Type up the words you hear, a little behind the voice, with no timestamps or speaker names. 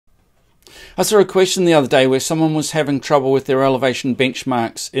I saw a question the other day where someone was having trouble with their elevation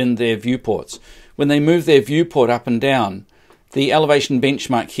benchmarks in their viewports. When they move their viewport up and down, the elevation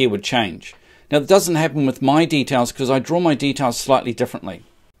benchmark here would change. Now, that doesn't happen with my details because I draw my details slightly differently.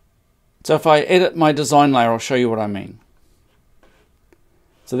 So if I edit my design layer, I'll show you what I mean.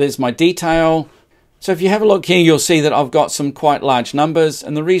 So there's my detail. So if you have a look here, you'll see that I've got some quite large numbers,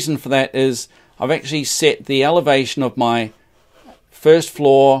 and the reason for that is I've actually set the elevation of my first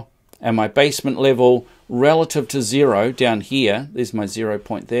floor and my basement level relative to 0 down here. There's my 0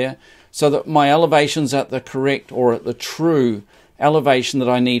 point there, so that my elevation's at the correct or at the true elevation that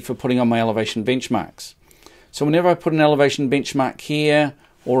I need for putting on my elevation benchmarks. So whenever I put an elevation benchmark here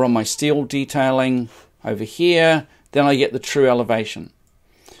or on my steel detailing over here, then I get the true elevation.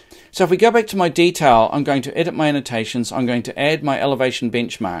 So if we go back to my detail, I'm going to edit my annotations. I'm going to add my elevation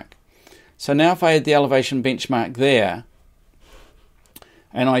benchmark. So now if I add the elevation benchmark there,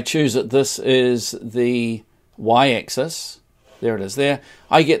 and I choose that this is the y-axis, there it is there,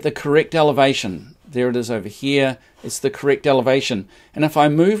 I get the correct elevation. There it is over here. It's the correct elevation. And if I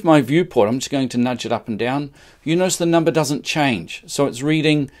move my viewport, I'm just going to nudge it up and down. You notice the number doesn't change. So it's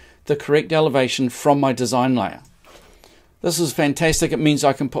reading the correct elevation from my design layer. This is fantastic. It means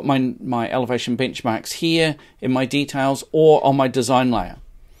I can put my elevation benchmarks here in my details or on my design layer.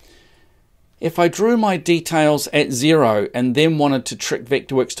 If I drew my details at 0 and then wanted to trick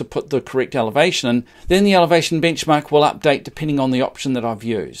Vectorworks to put the correct elevation in, then the elevation benchmark will update depending on the option that I've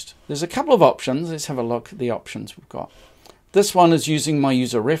used. There's a couple of options. Let's have a look at the options we've got. This one is using my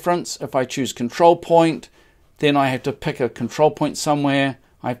user reference. If I choose control point, then I have to pick a control point somewhere.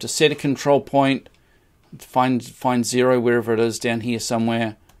 I have to set a control point. Find 0 wherever it is down here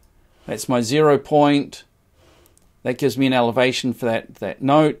somewhere. That's my 0 point. That gives me an elevation for that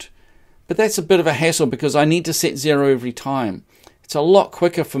note. But that's a bit of a hassle because I need to set 0 every time. It's a lot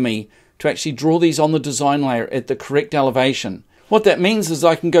quicker for me to actually draw these on the design layer at the correct elevation. What that means is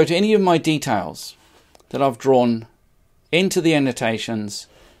I can go to any of my details that I've drawn into the annotations,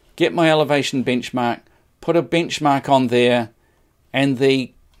 get my elevation benchmark, put a benchmark on there, and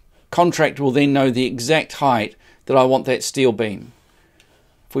the contractor will then know the exact height that I want that steel beam.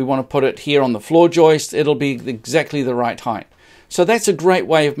 If we want to put it here on the floor joist, it'll be exactly the right height. So that's a great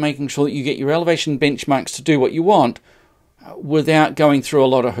way of making sure that you get your elevation benchmarks to do what you want without going through a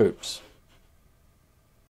lot of hoops.